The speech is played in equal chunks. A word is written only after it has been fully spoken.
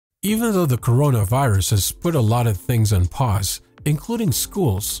Even though the coronavirus has put a lot of things on pause, including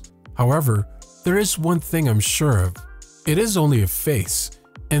schools, however, there is one thing I'm sure of. It is only a phase,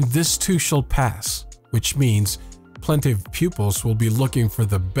 and this too shall pass, which means plenty of pupils will be looking for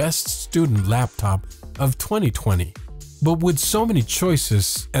the best student laptop of 2020. But with so many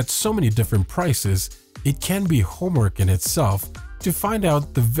choices at so many different prices, it can be homework in itself to find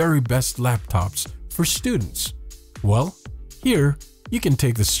out the very best laptops for students. Well, here you can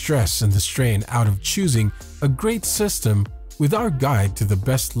take the stress and the strain out of choosing a great system with our guide to the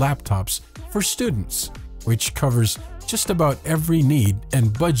best laptops for students, which covers just about every need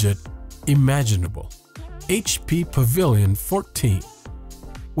and budget imaginable. HP Pavilion 14.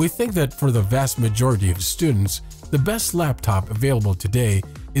 We think that for the vast majority of students, the best laptop available today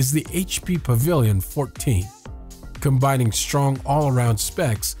is the HP Pavilion 14, combining strong all-around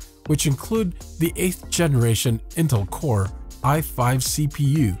specs which include the 8th generation Intel Core i5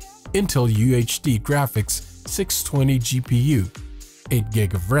 CPU, Intel UHD graphics 620 GPU,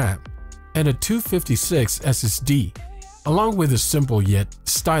 8GB of RAM, and a 256 SSD, along with a simple yet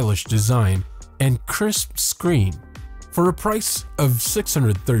stylish design and crisp screen. For a price of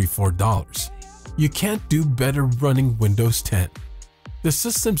 $634, you can't do better running Windows 10. The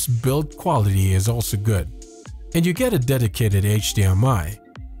system's build quality is also good, and you get a dedicated HDMI,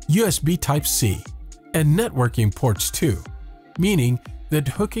 USB Type-C, and networking ports too, meaning that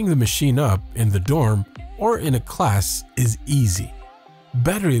hooking the machine up in the dorm or in a class is easy.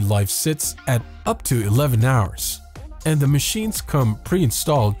 Battery life sits at up to 11 hours, and the machines come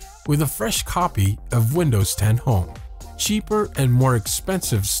pre-installed with a fresh copy of Windows 10 Home. Cheaper and more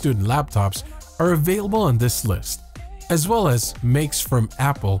expensive student laptops are available on this list, as well as makes from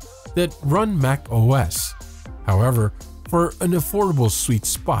Apple that run Mac OS. However, for an affordable sweet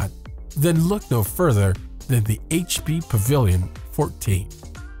spot, then look no further than the HP Pavilion 14.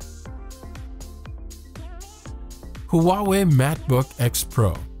 Huawei MacBook X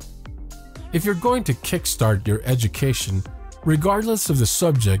Pro. If you're going to kickstart your education, regardless of the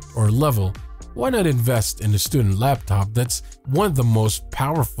subject or level, why not invest in a student laptop that's one of the most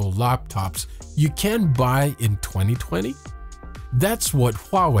powerful laptops you can buy in 2020? That's what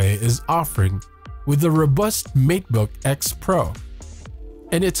Huawei is offering with the robust MateBook X Pro,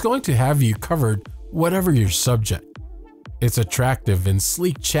 and it's going to have you covered whatever your subject. Its attractive and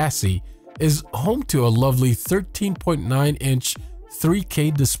sleek chassis is home to a lovely 13.9-inch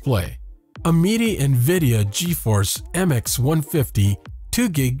 3K display, a meaty NVIDIA GeForce MX 150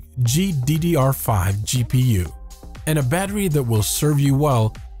 2GB GDDR5 GPU, and a battery that will serve you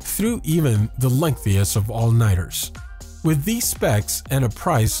well through even the lengthiest of all-nighters. With these specs and a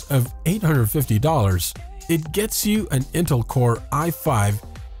price of $850, it gets you an Intel Core i5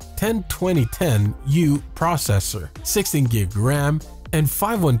 10210U processor, 16GB RAM, and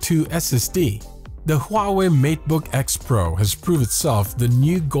 512 SSD. The Huawei MateBook X Pro has proved itself the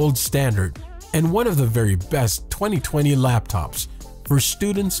new gold standard and one of the very best 2020 laptops for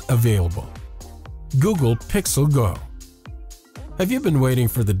students available. Google Pixel Go. Have you been waiting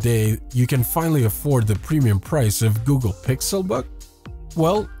for the day you can finally afford the premium price of Google Pixelbook?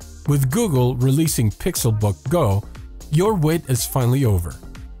 Well, with Google releasing Pixelbook Go, your wait is finally over.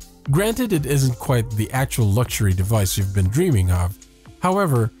 Granted, it isn't quite the actual luxury device you've been dreaming of.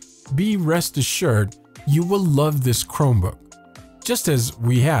 However, be rest assured you will love this Chromebook, just as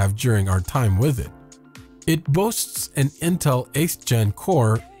we have during our time with it. It boasts an Intel 8th Gen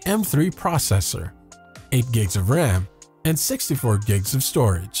Core M3 processor, 8GB of RAM, and 64GB of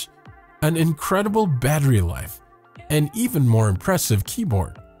storage, an incredible battery life, an even more impressive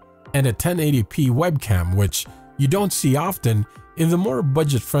keyboard, and a 1080p webcam which you don't see often in the more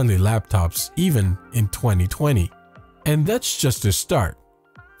budget-friendly laptops even in 2020. And that's just a start.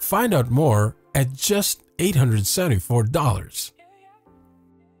 Find out more at just $874.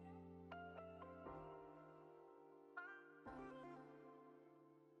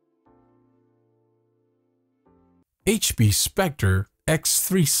 HP Spectre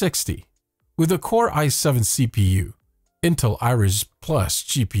X360 with a Core i7 CPU, Intel Iris Plus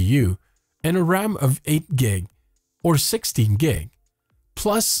GPU, and a RAM of 8GB or 16GB,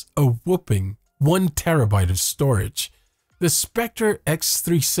 plus a whopping 1TB of storage. The Spectre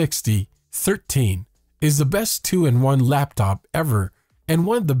X360 13 is the best 2-in-1 laptop ever and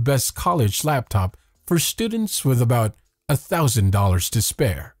one of the best college laptop for students with about $1,000 to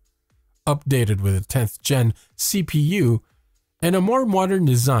spare. Updated with a 10th Gen CPU and a more modern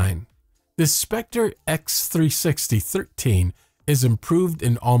design, the Spectre X360 13 is improved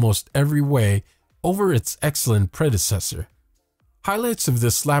in almost every way over its excellent predecessor. Highlights of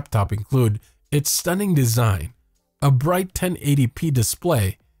this laptop include its stunning design, a bright 1080p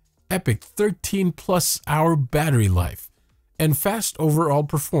display, epic 13+ hour battery life and fast overall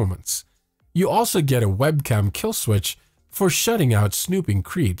performance. You also get a webcam kill switch for shutting out snooping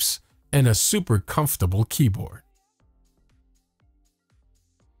creeps and a super comfortable keyboard.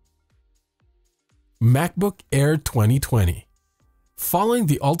 MacBook Air 2020. Following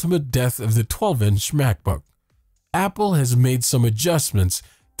the ultimate death of the 12-inch MacBook, Apple has made some adjustments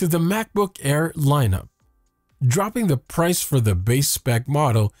to the MacBook Air lineup, dropping the price for the base spec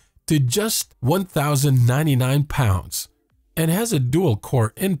model to just £1,099 and has a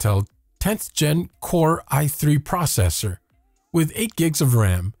dual-core Intel 10th Gen Core i3 processor with 8 gigs of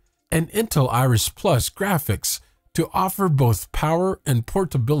RAM and Intel Iris Plus graphics to offer both power and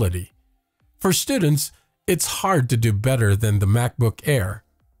portability. For students, it's hard to do better than the MacBook Air.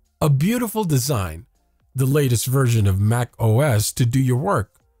 A beautiful design, the latest version of Mac OS to do your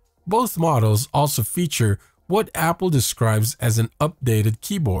work. Both models also feature what Apple describes as an updated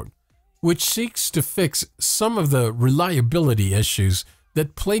keyboard, which seeks to fix some of the reliability issues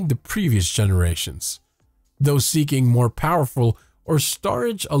that plagued the previous generations. Those seeking more powerful or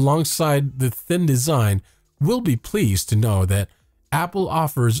storage alongside the thin design will be pleased to know that Apple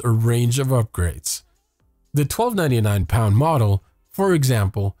offers a range of upgrades. The £1,299 model, for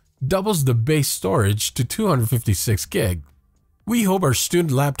example, doubles the base storage to 256 gig. We hope our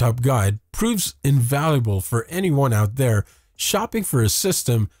student laptop guide proves invaluable for anyone out there shopping for a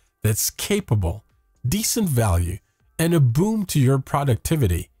system that's capable, decent value, and a boom to your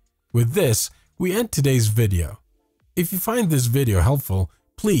productivity. With this, we end today's video. If you find this video helpful,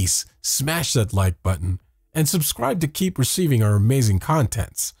 please smash that like button and subscribe to keep receiving our amazing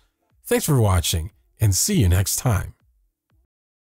contents. Thanks for watching and see you next time.